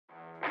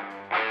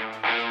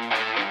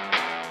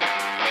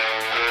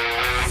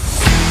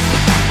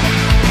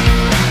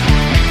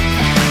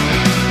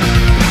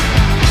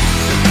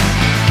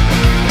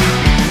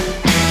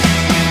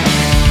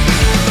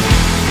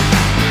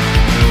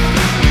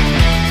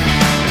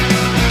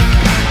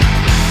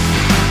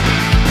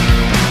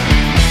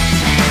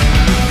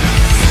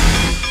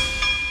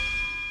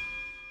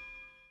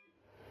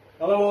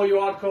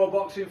hardcore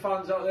boxing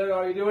fans out there, how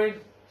are you doing?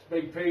 It's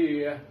Big P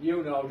here.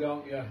 You know,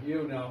 don't you?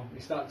 You know.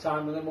 It's that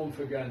time of the month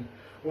again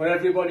where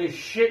everybody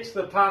shits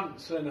the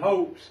pants and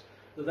hopes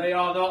that they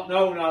are not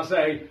known as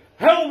a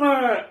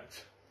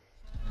helmet!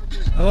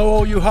 Hello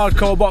all you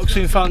hardcore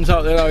boxing fans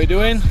out there, how are you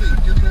doing?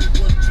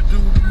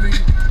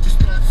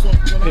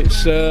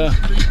 It's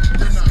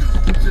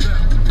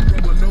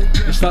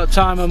that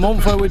time of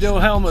month where we do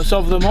helmets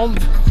of the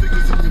month.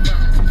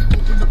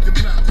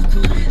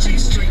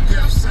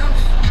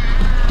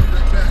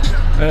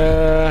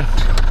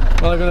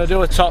 Well, I'm going to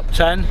do a top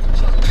 10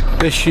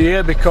 this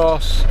year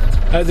because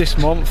this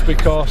month,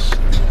 because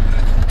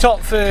top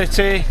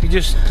 30 you're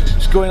just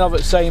going over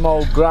the same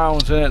old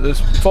ground, isn't it?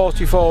 There's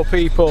 44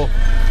 people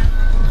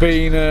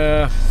being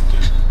there's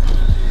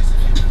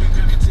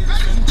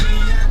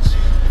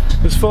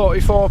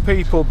 44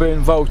 people being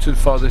voted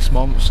for this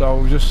month,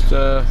 so just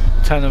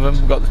 10 of them.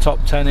 We've got the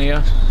top 10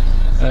 here.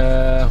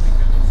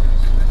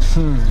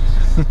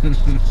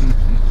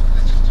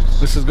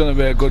 This is going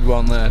to be a good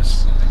one,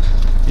 this.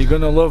 You're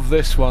going to love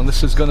this one.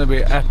 This is going to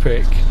be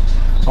epic.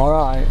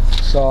 Alright,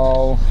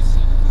 so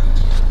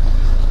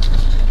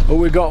who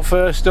we got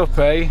first up,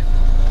 eh?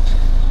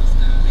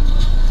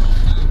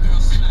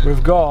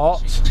 We've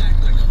got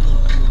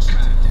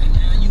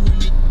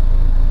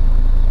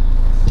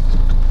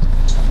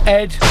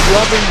Ed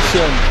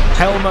Robinson,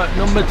 helmet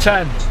number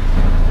 10.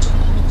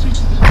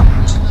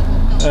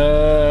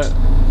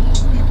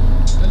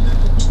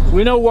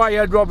 We know why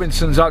Ed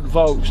Robinson's had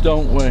votes,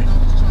 don't we?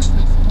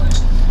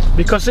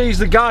 Because he's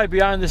the guy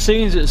behind the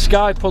scenes at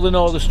Sky pulling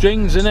all the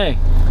strings, isn't he?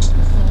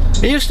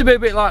 He used to be a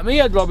bit like me,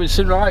 Ed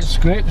Robinson, write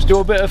scripts, do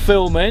a bit of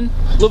filming,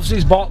 loves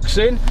his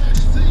boxing,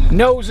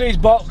 knows his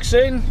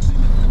boxing.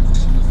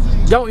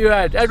 Don't you,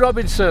 Ed? Ed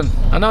Robinson,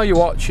 I know you're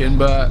watching,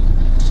 but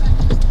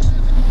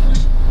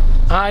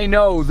I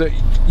know that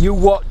you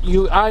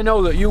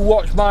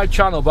watch my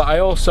channel, but I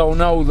also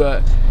know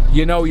that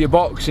you know your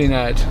boxing,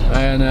 Ed,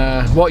 and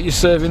what you're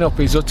serving up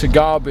is utter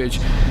garbage.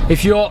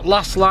 If you're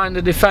last line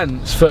of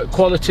defence for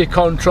quality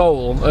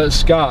control at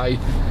Sky,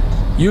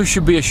 you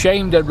should be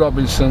ashamed, Ed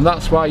Robinson.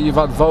 That's why you've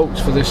had votes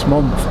for this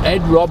month.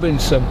 Ed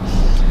Robinson.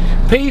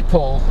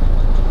 People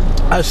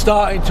are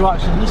starting to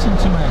actually listen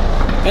to me.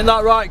 Isn't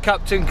that right,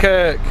 Captain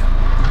Kirk?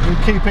 You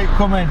keep it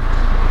coming.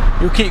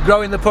 You keep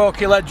growing the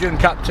Pokey legend,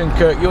 Captain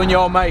Kirk. You and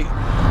your mate,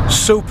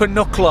 Super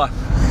Knuckler.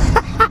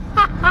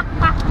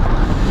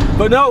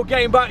 But no,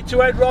 getting back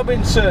to Ed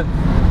Robinson.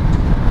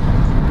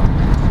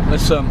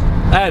 Listen,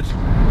 Ed,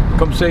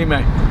 come see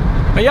me.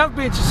 You have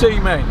been to see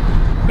me.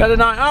 We had a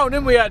night out,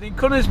 didn't we, Ed, in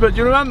Conisbrough, do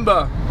you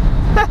remember?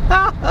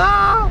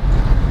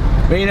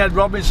 Me and Ed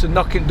Robinson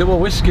knocking double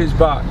whiskies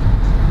back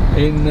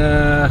in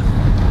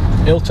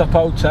Hilltop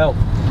Hotel.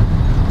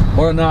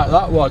 What a night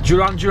that was.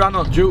 Duran Duran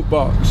on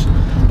jukebox.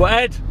 But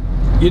Ed,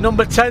 you're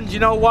number 10, do you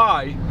know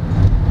why?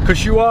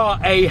 Because you are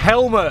a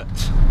helmet.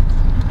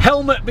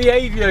 Helmet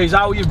behaviour is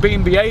how you've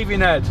been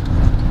behaving, Ed.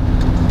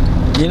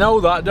 You know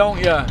that, don't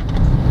you?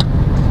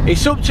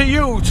 It's up to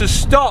you to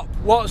stop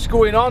what's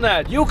going on,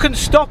 Ed. You can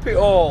stop it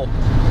all.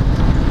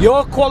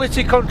 You're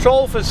quality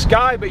control for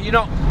Sky, but you're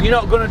not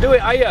going to do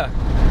it, are you?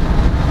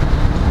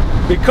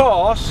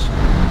 Because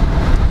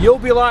you'll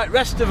be like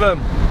rest of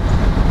them,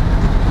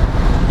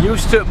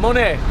 used to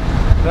money.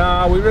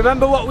 Now we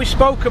remember what we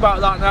spoke about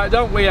that night,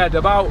 don't we, Ed?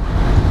 About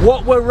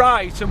what we're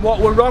right and what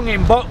we're wrong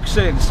in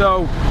boxing.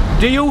 So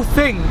do you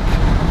think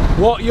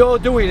what you're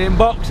doing in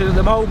boxing at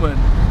the moment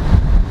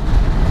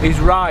is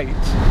right?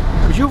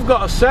 Because you've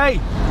got a say.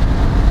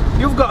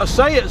 You've got a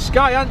say at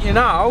Sky, haven't you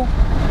now?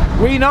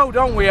 We know,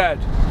 don't we,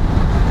 Ed?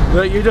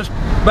 That you're just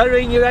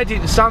burying your head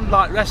in sand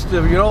like the rest of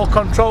them. You're all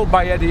controlled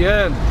by Eddie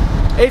Hearn.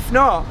 If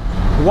not,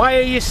 why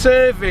are you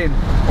serving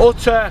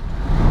utter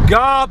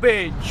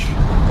garbage?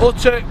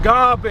 Utter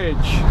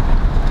garbage.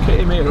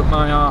 Kitty me up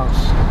my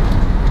arse.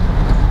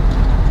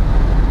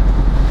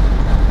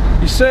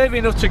 You're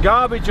serving utter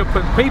garbage up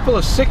and people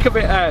are sick of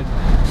it, Ed.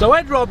 So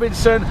Ed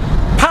Robinson,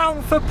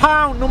 pound for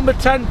pound, number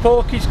 10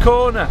 Pokey's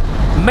Corner,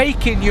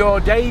 making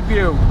your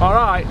debut.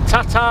 Alright,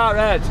 ta-ta,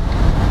 Ed.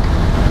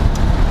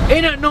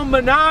 In at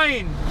number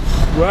 9,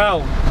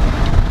 well,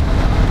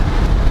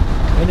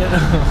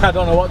 I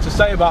don't know what to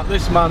say about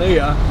this man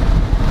here,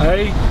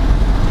 eh?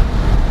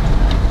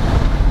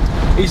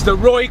 He's the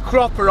Roy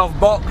Cropper of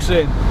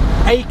boxing,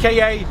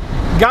 aka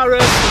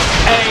Gareth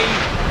A.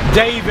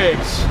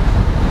 Davis.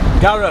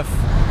 Gareth,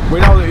 we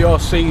know that you're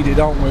seedy,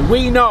 don't we?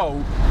 We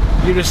know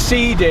you're a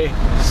seedy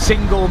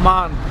single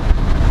man.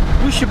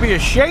 You should be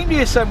ashamed of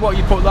yourself what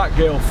you put that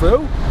girl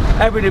through,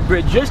 Ebony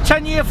Bridges.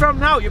 10 years from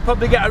now you'll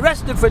probably get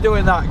arrested for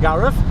doing that,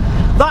 Gareth.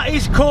 That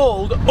is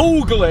called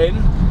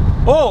oogling,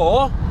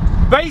 or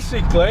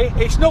basically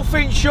it's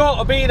nothing short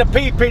of being a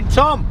peeping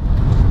Tom.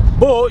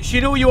 But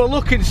she knew you were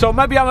looking, so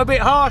maybe I'm a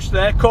bit harsh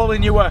there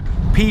calling you a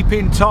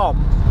peeping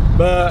Tom.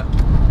 But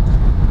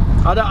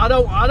I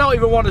don't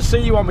even want to see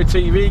you on my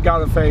TV,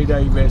 Gareth A.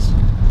 Davis.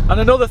 And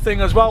another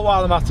thing as well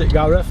while I'm at it,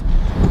 Gareth,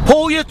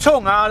 pull your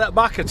tongue out at the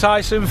back of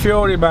Tyson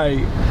Fury,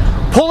 mate.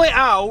 Pull it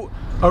out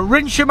and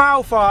rinse your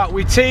mouth out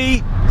with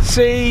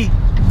TCP.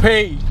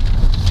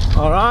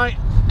 Alright.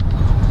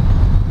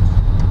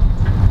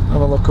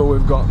 Have a look who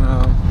we've got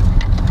now.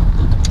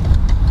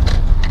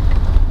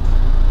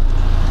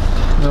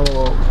 Have a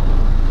look.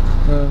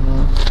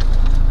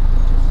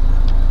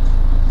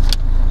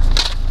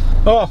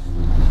 Oh,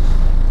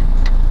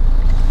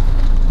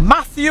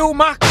 Matthew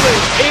Macklin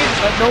in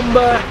at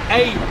number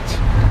 8.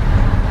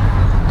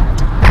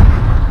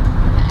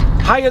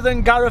 Higher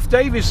than Gareth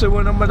Davis, who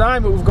were number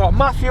 9, but we've got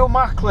Matthew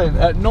Macklin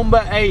at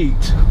number 8.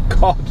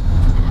 God,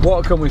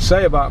 what can we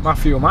say about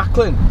Matthew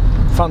Macklin?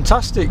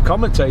 Fantastic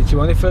commentator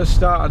when he first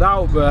started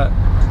out, but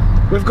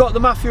we've got the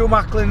Matthew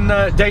Macklin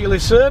daily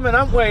sermon,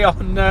 haven't we,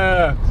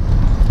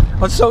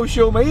 on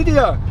social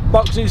media.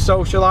 Boxing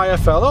Social,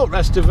 IFL, all the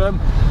rest of them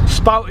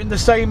spouting the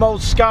same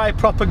old Sky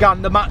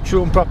propaganda,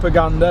 Matchroom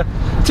propaganda.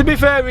 To be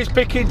fair, he's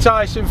picking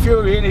Tyson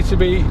Fury in it to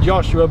beat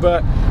Joshua,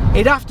 but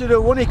he'd have to do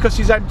one because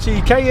he's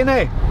MTK,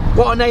 innit?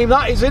 What a name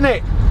that is,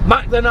 innit?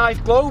 Mac the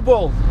Knife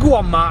Global. Go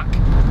on, Mac.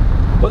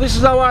 But this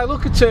is how I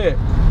look at it.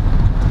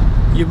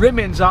 Your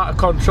rimming's out of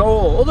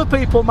control. Other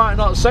people might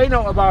not say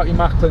no about you,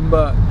 Macklin,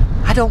 but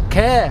I don't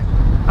care.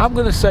 I'm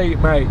going to say it,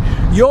 mate.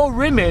 Your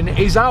rimming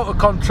is out of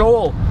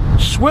control.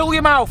 Swill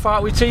your mouth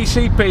out with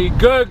TCP,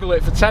 gurgle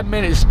it for 10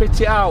 minutes,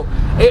 spit it out.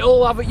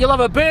 You'll have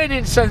a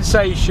burning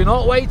sensation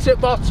all the way to the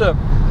bottom.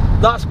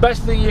 That's the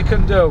best thing you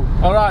can do.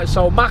 Alright,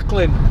 so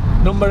Macklin,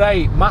 number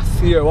 8,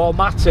 Matthew or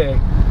Matty.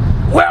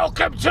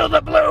 Welcome to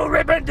the Blue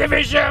Ribbon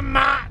Division,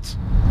 Matt.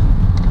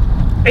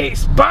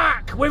 It's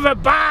back with a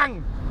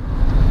bang.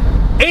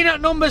 In at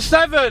number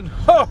 7.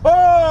 Ho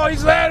ho,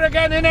 he's there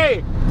again, isn't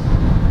he?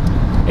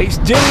 It's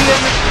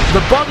Dillian, the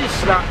Body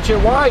Snatcher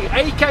White,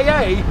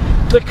 aka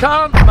the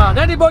Can't Man.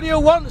 Anybody who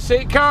wants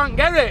it can't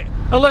get it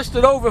unless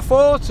they're over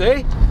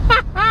 40.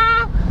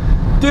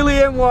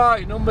 Dillian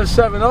White, number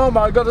 7. Oh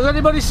my God, has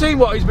anybody seen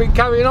what he's been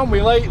carrying on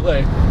with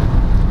lately?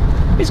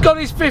 He's got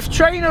his 5th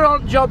trainer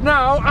on job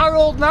now,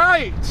 Harold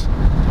Knight.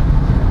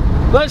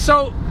 Let's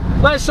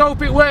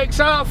hope it works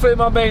out for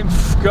him. I mean,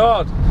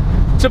 God,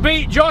 to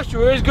beat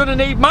Joshua he's going to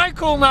need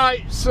Michael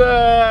Knight's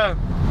dad,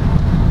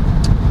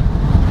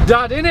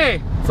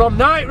 innit? From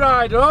Knight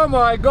Rider. Oh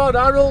my God,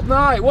 Harold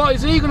Knight, what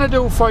is he going to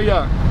do for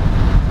you?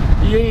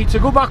 You need to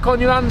go back on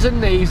your hands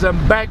and knees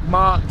and beg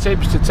Mark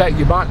Tibbs to take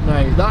you back,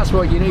 mate. That's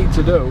what you need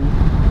to do.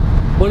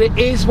 But it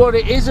is what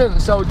it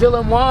isn't. So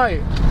Dillian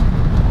White,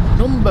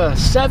 number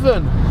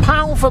 7,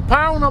 pound for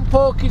pound on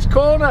Porky's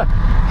Corner.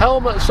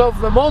 Helmets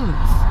of the month.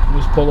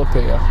 Just pull up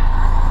here.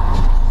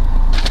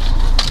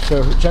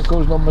 So check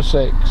who's number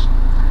 6.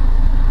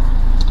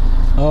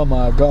 Oh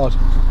my God.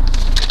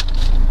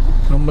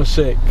 Number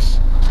 6.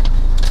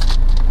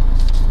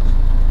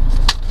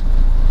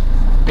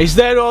 He's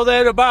there or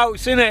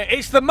thereabouts, innit?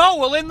 It's the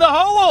mole in the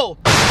hole!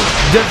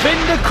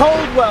 Devinder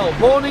Caldwell,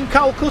 born in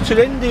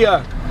Calcutta,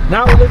 India,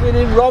 now living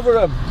in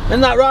Rotherham.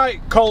 Isn't that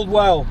right,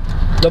 Caldwell?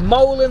 The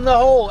mole in the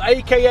hole,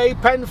 aka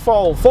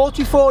Penfold.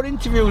 44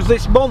 interviews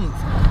this month.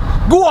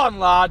 Go on,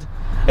 lad.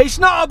 It's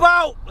not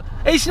about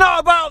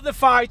the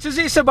fighters,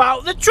 it's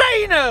about the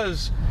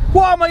trainers.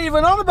 What am I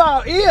even on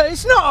about here?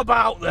 It's not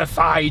about the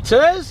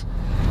fighters.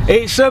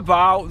 It's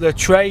about the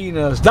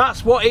trainers.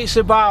 That's what it's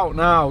about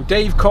now.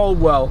 Dave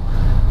Caldwell.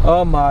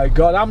 Oh my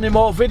God, how many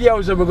more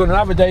videos are we going to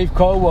have of Dave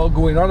Caldwell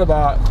going on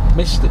about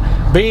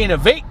being a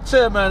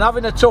victim and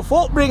having a tough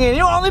upbringing?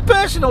 You're the only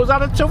person who's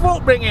had a tough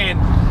upbringing.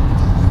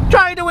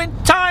 Try doing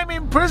time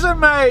in prison,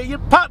 mate.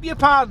 You'd pap your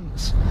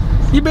pants.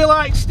 You'd be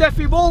like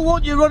Steffi Bull,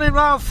 wouldn't you, running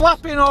around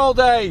flapping all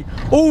day,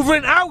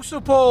 hoovering house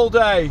up all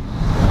day.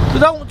 So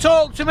don't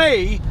talk to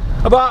me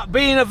about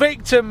being a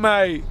victim,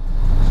 mate.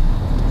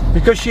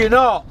 Because you're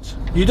not.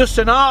 You're just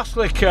an arse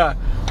licker.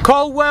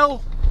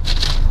 Caldwell,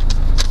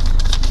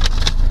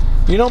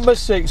 you're number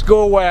 6,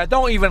 go away. I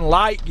don't even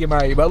like you,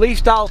 mate, but at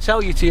least I'll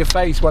tell you to your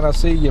face when I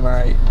see you,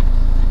 mate.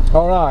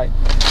 Alright.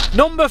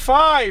 Number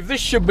 5,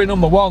 this should be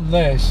number 1,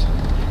 this.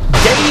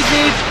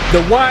 David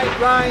the White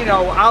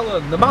Rhino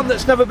Allen, the man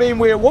that's never been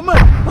with a woman.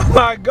 Oh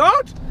my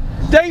God,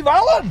 Dave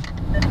Allen.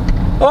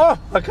 Oh,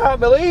 I can't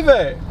believe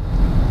it.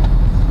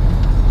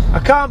 I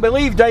can't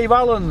believe Dave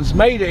Allen's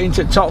made it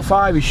into top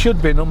 5. He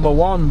should be number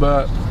 1,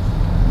 but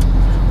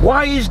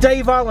why is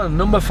Dave Allen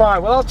number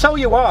 5? Well, I'll tell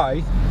you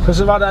why. Because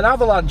I've had an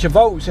avalanche of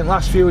votes in the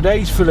last few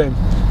days for him.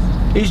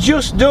 He's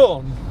just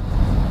done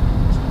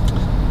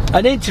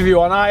an interview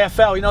on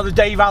IFL, you know, the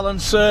Dave Allen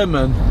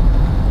sermon,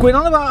 going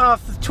on about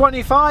how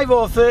 25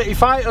 or 30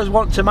 fighters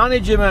want to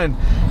manage him and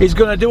he's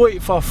going to do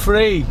it for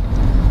free.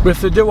 But if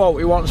they do,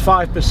 he wants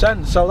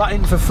 5%, so that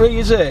ain't for free,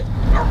 is it?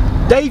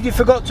 Dave, you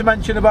forgot to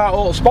mention about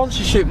all the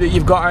sponsorship that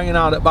you've got hanging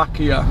out at back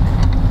of you.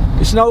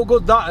 It's no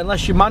good that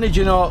unless you're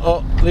managing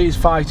all these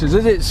fighters,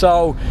 is it?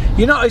 So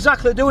you're not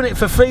exactly doing it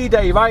for free,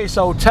 Dave, are you?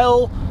 So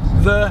tell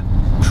the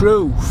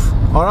truth.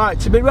 Alright,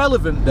 to be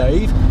relevant,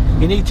 Dave,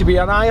 you need to be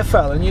on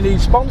IFL and you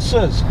need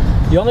sponsors.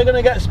 You're only going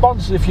to get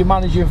sponsors if you're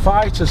managing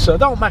fighters, so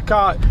don't make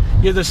out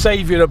you're the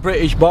saviour of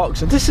British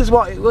boxing. This is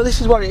what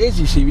it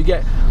is, you see. We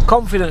get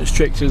confidence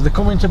tricksters, they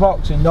come into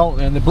boxing, don't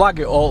they, and they blag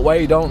it all the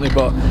way, don't they?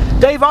 But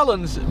Dave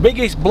Allen's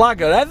biggest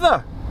blagger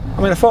ever.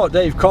 I mean, I thought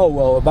Dave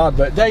Colwell were bad,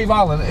 but Dave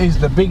Allen is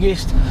the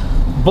biggest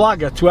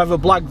blagger to ever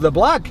blag the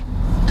blag.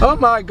 Oh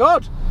my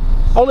God.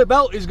 Only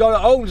belt he's got at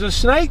home is a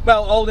snake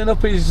belt holding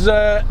up his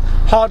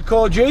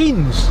hardcore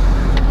jeans.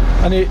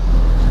 And it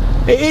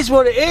is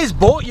what it is,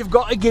 but you've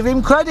got to give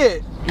him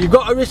credit. You've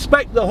got to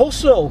respect the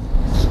hustle.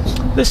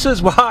 This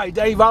is why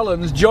Dave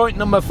Allen's joint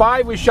number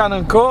 5 with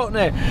Shannon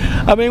Courtenay.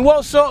 I mean,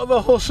 what sort of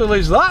a hustle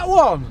is that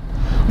one?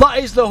 That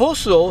is the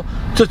hustle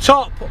to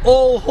top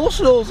all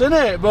hustles, isn't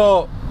it?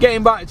 But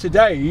getting back to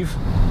Dave,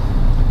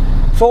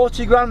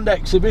 40 grand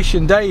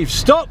exhibition, Dave.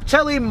 Stop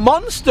telling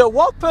monster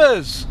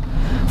whoppers.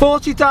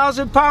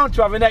 £40,000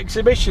 to have an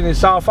exhibition in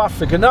South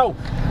Africa. No,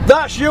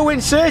 that's you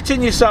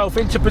inserting yourself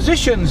into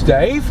positions,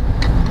 Dave,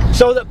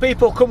 so that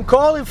people come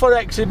calling for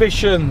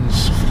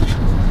exhibitions.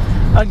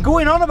 And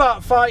going on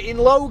about fighting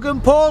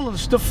Logan Paul and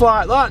stuff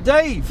like that,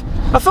 Dave.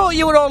 I thought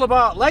you were all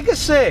about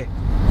legacy.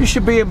 You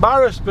should be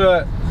embarrassed,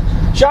 but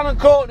Shannon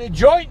Courtenay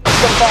joint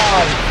number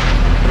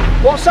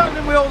 5. What's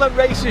happening with all them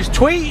racist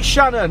tweets,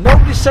 Shannon?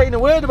 Nobody's saying a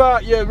word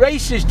about your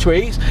racist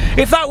tweets.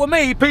 If that were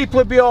me, people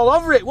would be all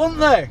over it,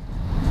 wouldn't they?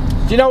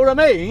 Do you know what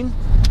I mean?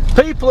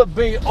 People would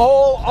be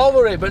all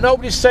over it, but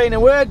nobody's saying a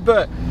word.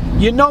 But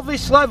your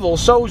novice level,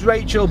 so's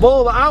Rachel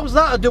Bull. But how's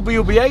that a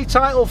WBA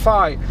title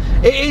fight?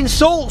 It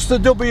insults the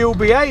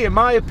WBA, in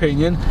my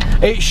opinion.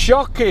 It's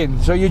shocking.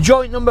 So your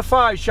joint number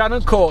 5,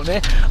 Shannon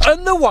Courtenay,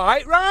 and the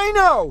White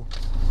Rhino.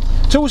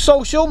 2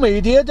 social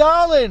media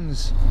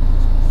darlings.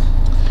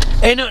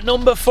 In at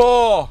number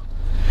 4,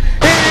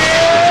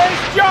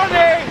 here's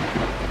Johnny.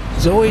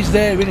 He's always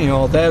there, isn't he,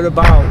 or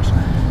thereabouts.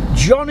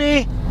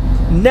 Johnny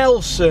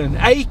Nelson,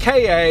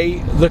 aka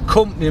the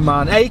company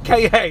man,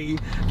 aka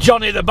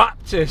Johnny the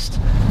Baptist.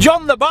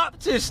 John the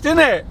Baptist,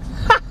 innit?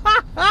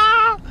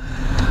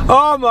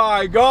 Oh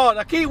my God,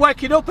 I keep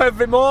waking up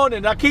every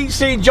morning, I keep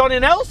seeing Johnny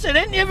Nelson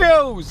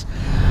interviews.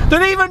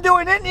 They're even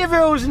doing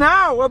interviews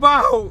now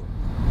about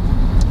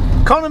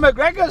Conor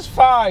McGregor's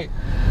fight.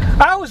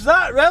 How's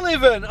that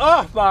relevant?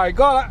 Oh my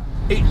God,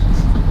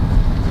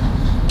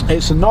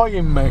 it's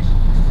annoying me.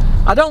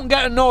 I don't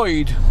get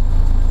annoyed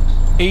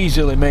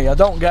easily, me. I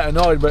don't get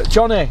annoyed, but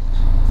Johnny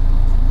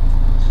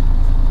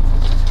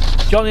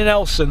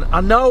Nelson,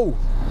 I know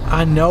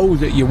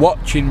that you're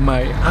watching,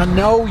 mate. I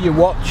know you're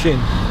watching.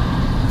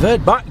 I've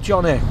heard back,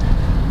 Johnny.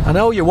 I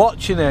know you're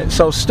watching it,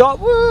 so stop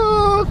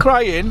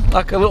crying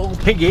like a little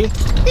piggy.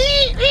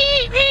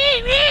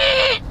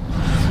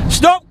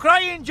 Stop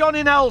crying,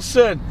 Johnny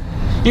Nelson.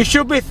 You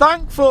should be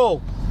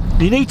thankful.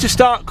 You need to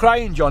start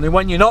crying, Johnny,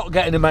 when you're not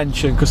getting a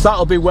mention, because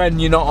that'll be when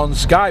you're not on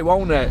Sky,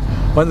 won't it?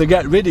 When they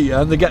get rid of you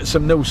and they get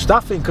some new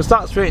staff in, because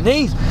that's what it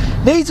needs.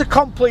 Needs a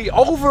complete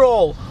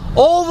overhaul.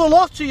 All the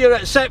lot of you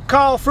except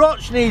Carl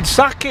Froch need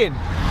sacking.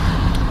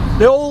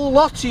 The whole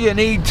lot of you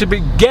need to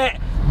be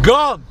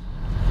gone.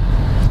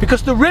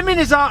 Because the rimming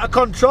is out of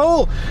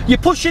control. You're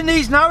pushing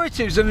these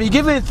narratives and you're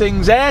giving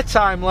things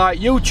airtime like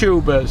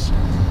YouTubers.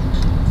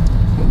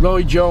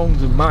 Roy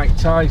Jones and Mike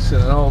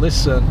Tyson and all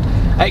this and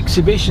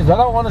exhibitions. I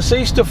don't want to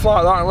see stuff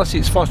like that unless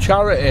it's for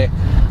charity.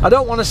 I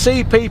don't want to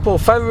see people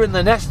feathering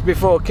the nest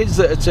before kids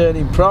that are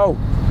turning pro.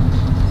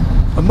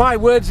 And my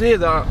words here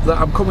that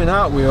I'm coming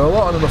out with, a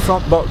lot of them are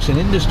front boxing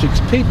industry,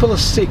 because people are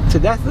sick to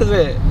death of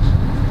it.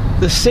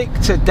 They're sick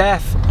to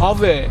death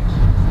of it.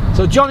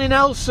 So Johnny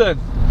Nelson,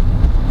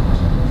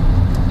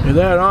 you're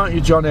there, aren't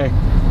you, Johnny?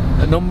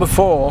 At number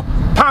 4,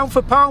 pound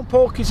for pound,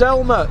 Porky's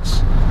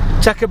helmets.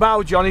 Take a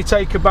bow, Johnny,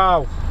 take a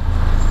bow.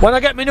 When I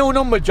get my new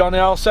number, Johnny,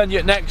 I'll send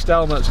you next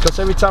helmets, because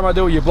every time I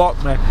do, you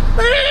block me.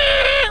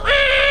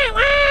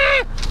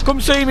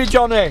 Come see me,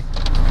 Johnny.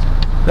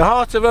 The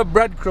heart of a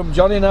breadcrumb,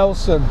 Johnny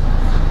Nelson.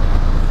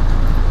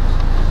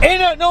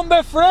 In at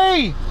number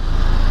 3,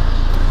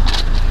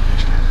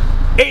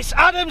 it's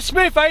Adam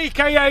Smith,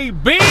 aka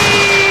Bean.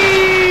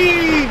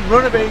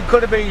 Runner bean,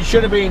 could have been,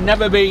 should have been,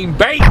 never been.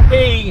 Baked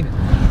bean,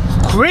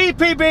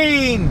 creepy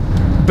bean,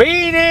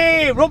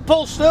 Beanie,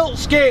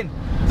 Rumpelstiltskin,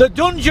 the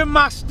Dungeon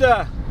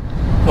Master.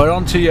 We're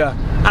on to you.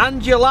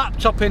 And your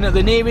laptop in at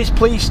the nearest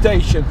police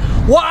station.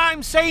 What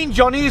I'm saying,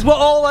 Johnny, is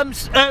what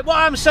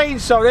I'm saying,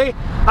 sorry,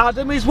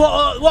 Adam, is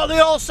what they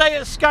all say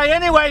at Sky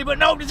anyway, but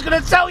nobody's going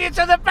to tell you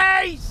to the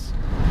face.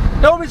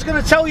 Nobody's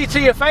going to tell you to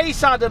your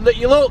face, Adam, that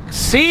you look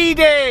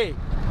seedy.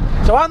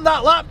 So hand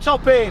that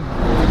laptop in.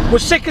 We're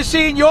sick of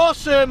seeing your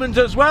sermons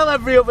as well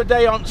every other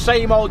day on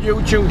same old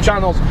YouTube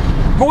channels,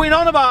 going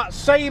on about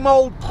same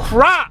old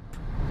crap.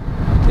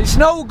 It's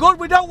no good,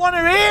 we don't want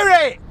to hear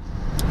it.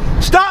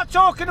 Start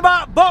talking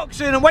about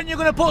boxing and when you're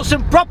going to put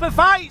some proper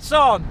fights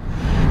on.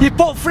 You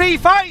put 3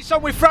 fights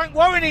on with Frank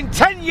Warren in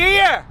 10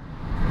 years.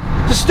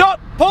 To stop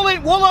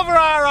pulling wool over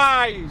our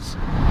eyes.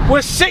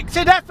 We're sick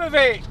to death of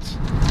it.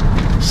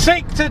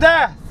 Sick to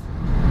death.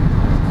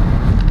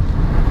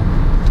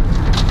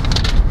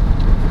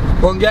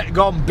 Won't get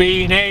gone,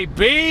 Beanie.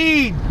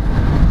 Bean!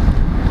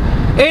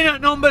 In at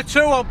number 2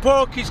 on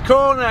Porky's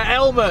Corner,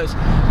 helmets.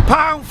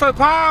 Pound for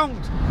pound.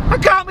 I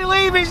can't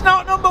believe he's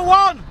not number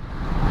 1.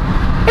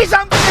 It's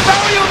Anthony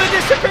Bellew, the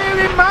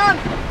disappearing man.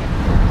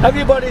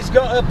 Everybody's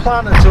got a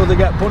plan until they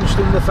get punched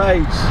in the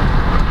face.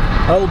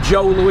 Old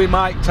Joe Louis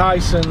Mike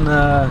Tyson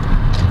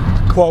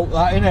quote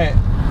that, innit?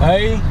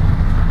 Hey?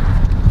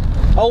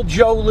 Old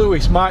Joe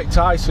Louis Mike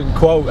Tyson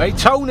quote. Hey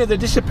Tony, the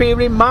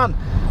disappearing man.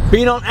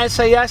 Been on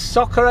SAS,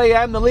 Soccer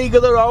AM, the League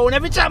of Their Own.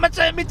 Every time I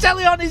turn my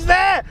telly on, he's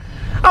there.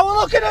 I was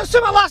looking at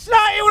something last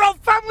night, he was on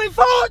Family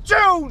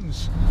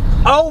Fortunes.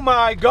 Oh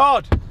my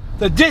God.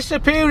 The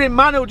disappearing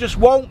man who just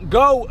won't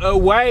go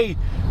away.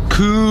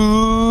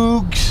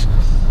 Cougs.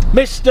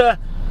 Mr.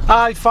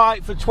 I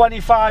fight for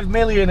 25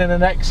 million in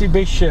an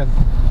exhibition.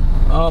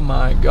 Oh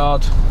my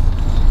God.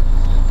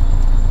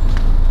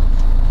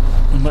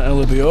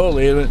 It'll be all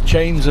here.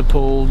 Chains are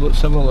pulled.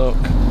 Let's have a look.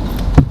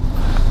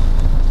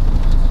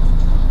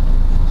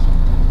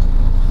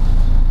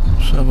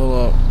 Let's have a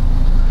look.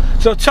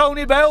 So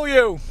Tony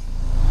Bellew,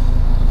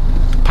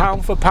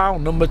 pound for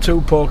pound, number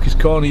 2 Porky's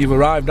Corner. You've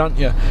arrived, haven't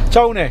you?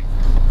 Tony,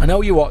 I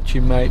know you're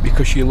watching, mate,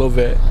 because you love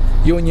it.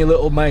 You and your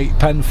little mate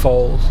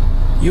Penfolds,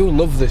 you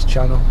love this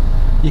channel.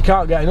 You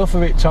can't get enough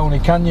of it, Tony,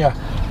 can you?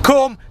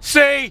 Come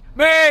see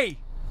me.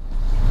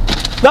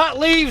 That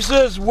leaves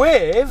us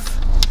with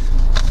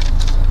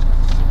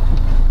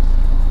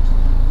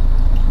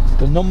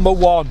the number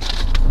 1.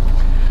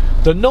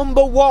 The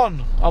number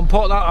 1. I'm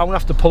gonna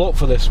have to pull up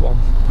for this one.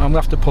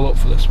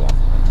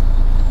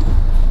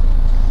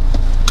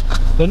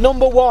 The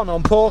number 1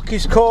 on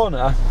Porky's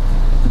Corner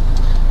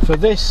for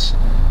this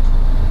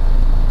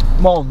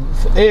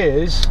month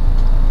is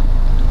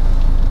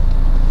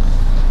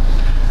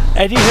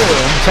Eddie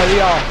Hearn, Terry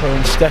Harper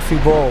and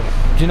Steffi Bull.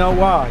 Do you know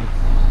why?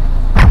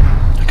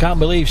 I can't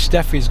believe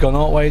Steffi's gone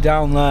all the way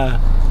down there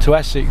to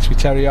Essex with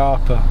Terry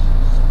Harper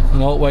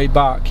and all the way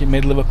back in the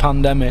middle of a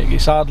pandemic.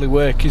 It's hardly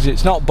work, is it?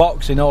 It's not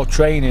boxing or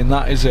training,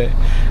 that is it.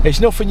 It's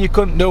nothing you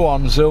couldn't do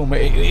on Zoom.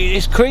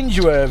 It's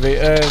cringeworthy.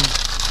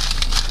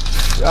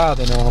 I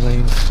don't know, I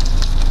mean,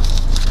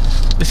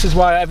 this is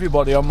why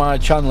everybody on my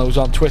channel who's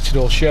on Twitter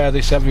will share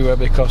this everywhere,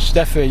 because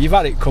Steffi, you've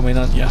had it coming,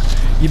 haven't you?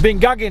 You've been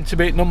gagging to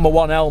be number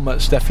 1 helmet,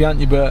 Steffi,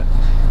 haven't you? But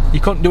you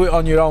couldn't do it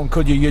on your own,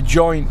 could you? Your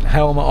joint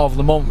helmet of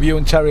the month, you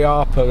and Terry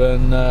Harper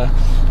and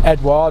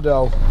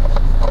Eduardo.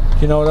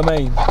 You know what I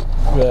mean?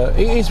 But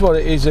it is what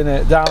it is, isn't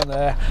it? Down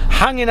there,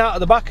 hanging out at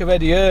the back of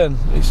Eddie Hearn.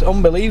 It's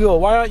unbelievable.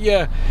 Why aren't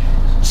you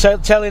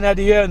telling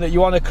Eddie Hearn that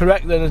you want to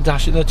correct the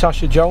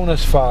Natasha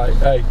Jonas fight?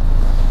 Hey,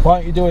 why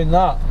aren't you doing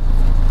that?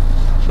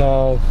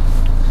 So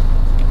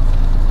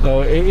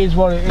it is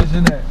what it is,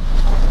 isn't it?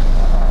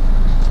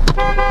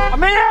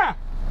 I'm here!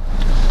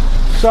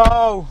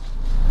 So,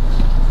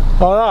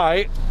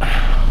 alright.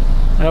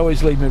 I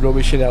always leave me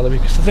rubbish in Ellie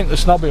because I think they're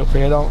snobby up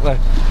here, don't they?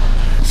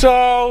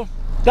 So,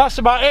 that's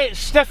about it.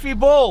 Steffi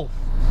Bull,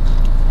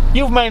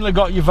 you've mainly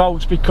got your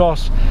votes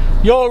because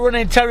you're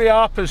running Terry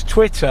Harper's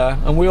Twitter,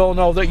 and we all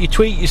know that you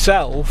tweet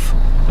yourself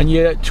and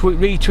you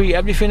retweet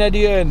everything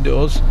Eddie Hearn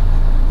does,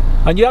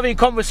 and you're having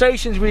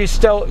conversations with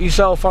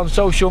yourself on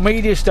social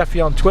media,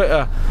 Steffi, on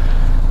Twitter.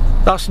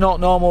 That's not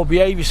normal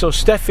behaviour. So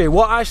Steffi,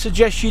 what I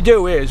suggest you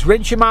do is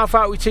rinse your mouth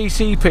out with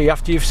TCP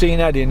after you've seen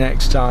Eddie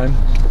next time.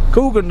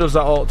 Coogan does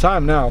that all the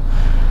time now.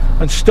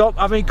 And stop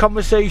having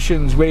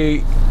conversations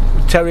with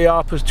Terry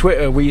Harper's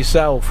Twitter with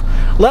yourself.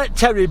 Let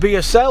Terry be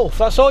herself.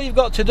 That's all you've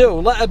got to do.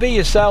 Let her be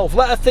yourself.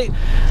 Let her think.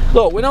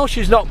 Look, we know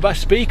she's not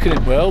best speaker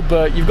in the world,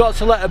 but you've got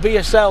to let her be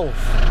herself.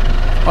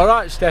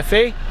 Alright,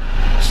 Steffi.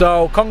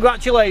 So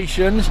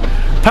congratulations.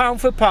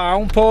 Pound for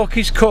pound,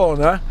 Porky's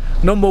Corner,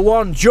 number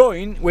 1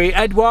 joint with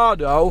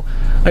Eduardo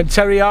and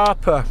Terry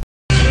Harper.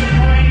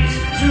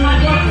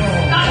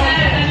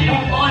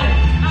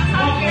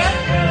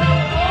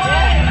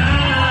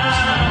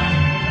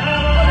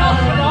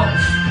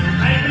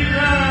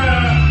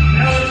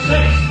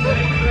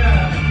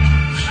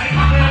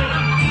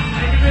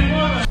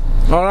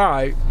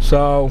 Alright,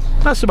 so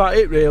that's about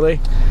it really.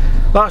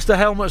 That's the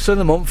helmets of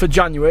the month for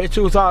January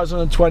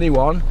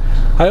 2021.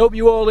 I hope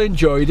you all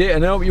enjoyed it,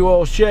 and I hope you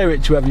all share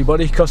it to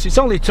everybody, because it's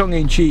only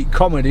tongue-in-cheek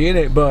comedy,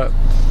 innit? But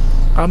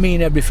I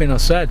mean everything I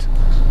said.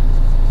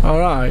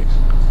 Alright,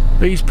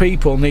 these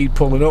people need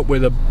pulling up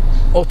with the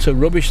utter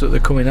rubbish that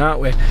they're coming out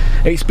with.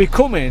 It's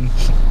becoming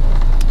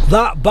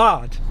that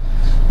bad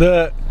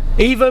that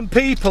even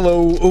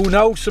people who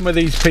know some of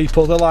these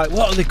people, they're like,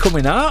 what are they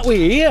coming out with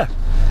here?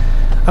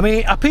 I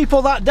mean, are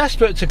people that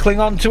desperate to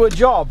cling on to a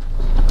job?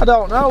 I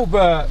don't know,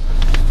 but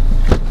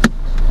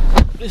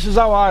this is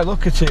how I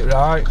look at it,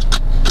 right?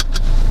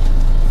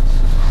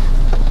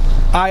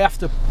 I have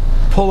to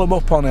pull them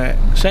up on it,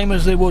 same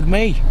as they would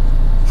me.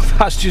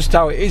 That's just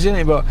how it is, isn't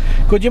it? But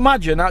could you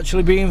imagine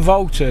actually being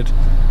voted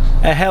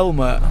a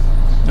helmet?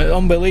 It's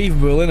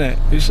unbelievable, isn't it?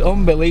 It's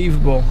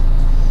unbelievable.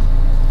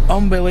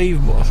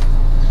 Unbelievable.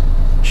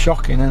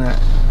 Shocking, isn't it?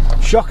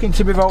 Shocking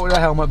to be voted a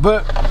helmet,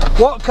 but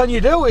what can you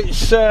do?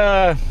 It's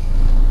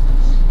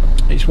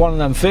one of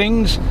them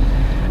things.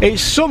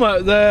 It's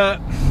something that,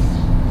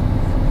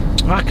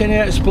 how can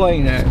you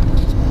explain it?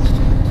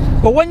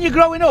 Well, when you're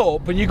growing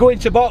up and you go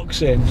into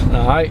boxing,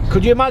 right,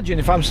 could you imagine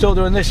if I'm still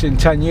doing this in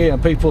 10 years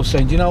and people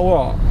saying, do you know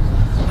what,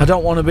 I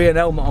don't want to be an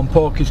helmet on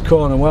Porky's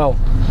Corner? Well,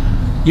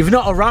 you've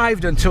not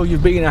arrived until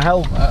you've been a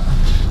helmet.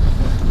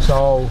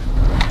 So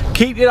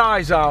keep your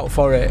eyes out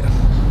for it.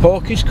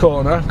 Porky's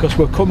Corner, because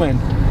we're coming.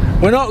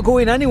 We're not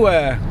going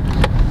anywhere.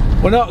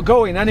 We're not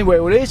going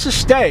anywhere. We're here to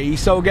stay,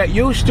 so get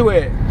used to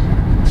it.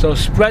 So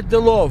spread the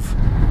love,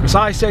 because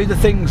I say the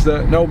things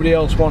that nobody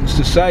else wants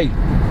to say.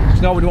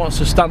 Because nobody wants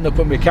to stand up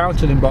and be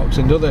counted in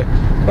boxing, do they?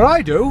 But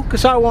I do,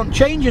 because I want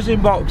changes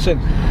in boxing.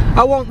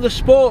 I want the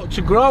sport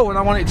to grow and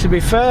I want it to be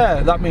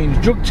fair. That means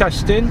drug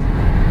testing,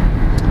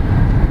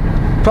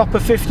 proper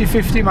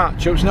 50-50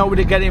 matchups,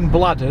 nobody getting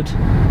bladdered,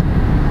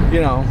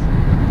 you know.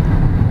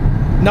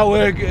 No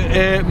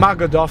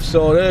Magadovs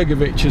or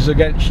Ergoviches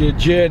against your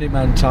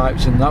journeyman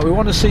types and that. We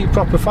want to see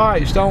proper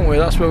fights, don't we?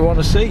 That's what we want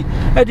to see.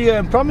 Eddie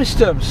Hearn promised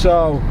them,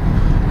 so,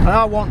 and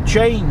I want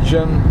change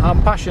and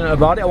I'm passionate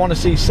about it. I want to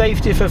see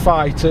safety for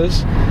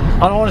fighters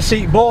and I want to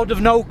see Board of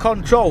No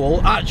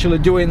Control actually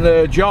doing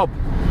their job.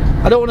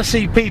 I don't want to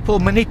see people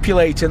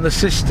manipulating the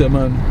system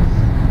and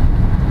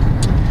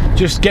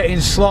just getting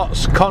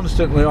slots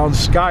constantly on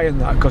Sky and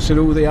that because of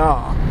who they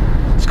are.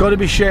 It's got to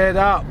be shared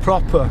out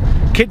proper.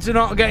 Kids are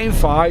not getting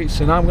fights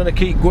and I'm going to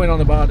keep going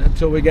on about it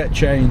until we get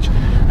change.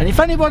 And if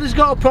anybody's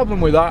got a problem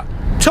with that,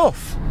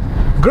 tough.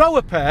 Grow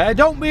a pair.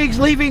 Don't be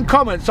leaving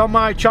comments on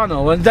my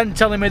channel and then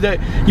telling me that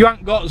you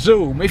ain't got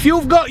Zoom. If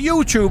you've got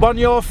YouTube on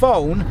your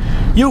phone,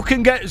 you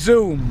can get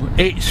Zoom.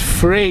 It's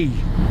free.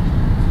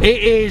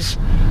 It is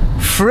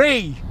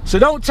free. So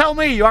don't tell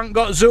me you haven't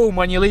got Zoom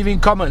when you're leaving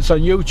comments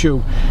on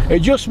YouTube. It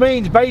just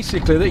means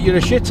basically that you're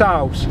a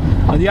shithouse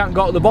and you haven't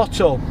got the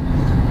bottle.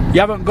 You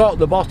haven't got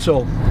the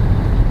bottle.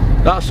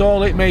 That's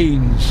all it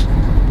means.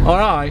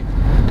 Alright,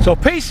 so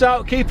peace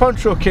out, keep on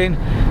trucking,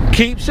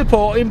 keep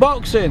supporting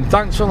boxing.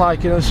 Thanks for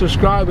liking and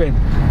subscribing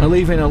and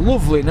leaving a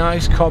lovely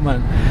nice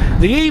comment.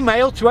 The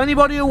email to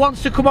anybody who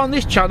wants to come on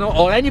this channel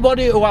or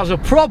anybody who has a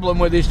problem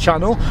with this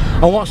channel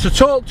and wants to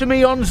talk to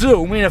me on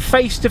Zoom in a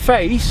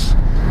face-to-face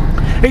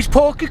is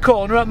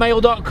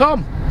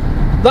porkycorner@mail.com.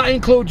 That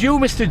includes you,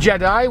 Mr.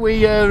 Jedi, with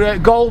your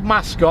gold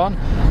mask on,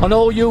 and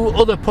all you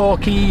other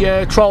porky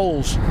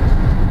trolls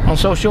on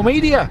social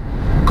media.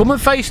 Come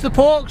and face the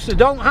porkster.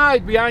 Don't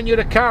hide behind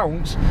your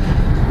accounts.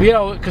 You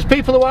know, because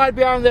people who hide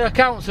behind their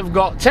accounts have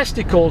got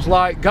testicles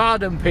like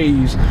garden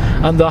peas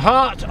and the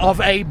heart of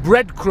a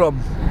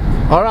breadcrumb.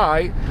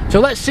 Alright? So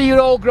let's see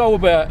you all grow a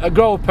pair.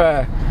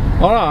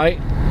 Alright?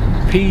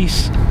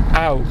 Peace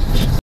out.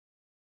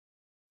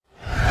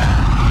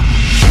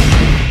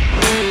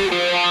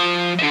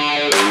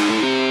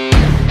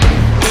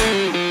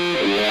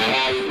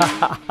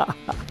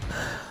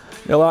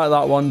 You like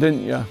that one,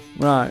 didn't you?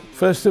 Right,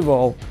 first of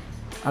all,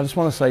 I just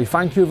want to say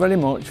thank you very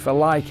much for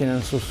liking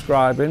and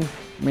subscribing.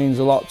 It means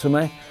a lot to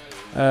me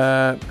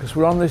because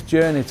we're on this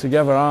journey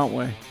together, aren't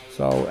we?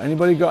 So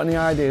anybody got any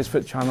ideas for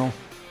the channel,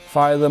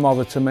 fire them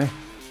over to me,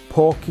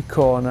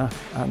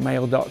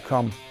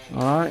 porkycorner@mail.com.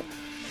 Alright?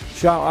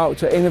 Shout out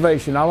to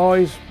Innovation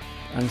Alloys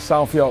and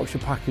South Yorkshire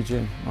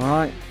Packaging.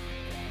 Alright?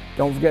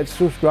 Don't forget to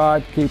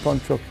subscribe, keep on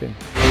trucking.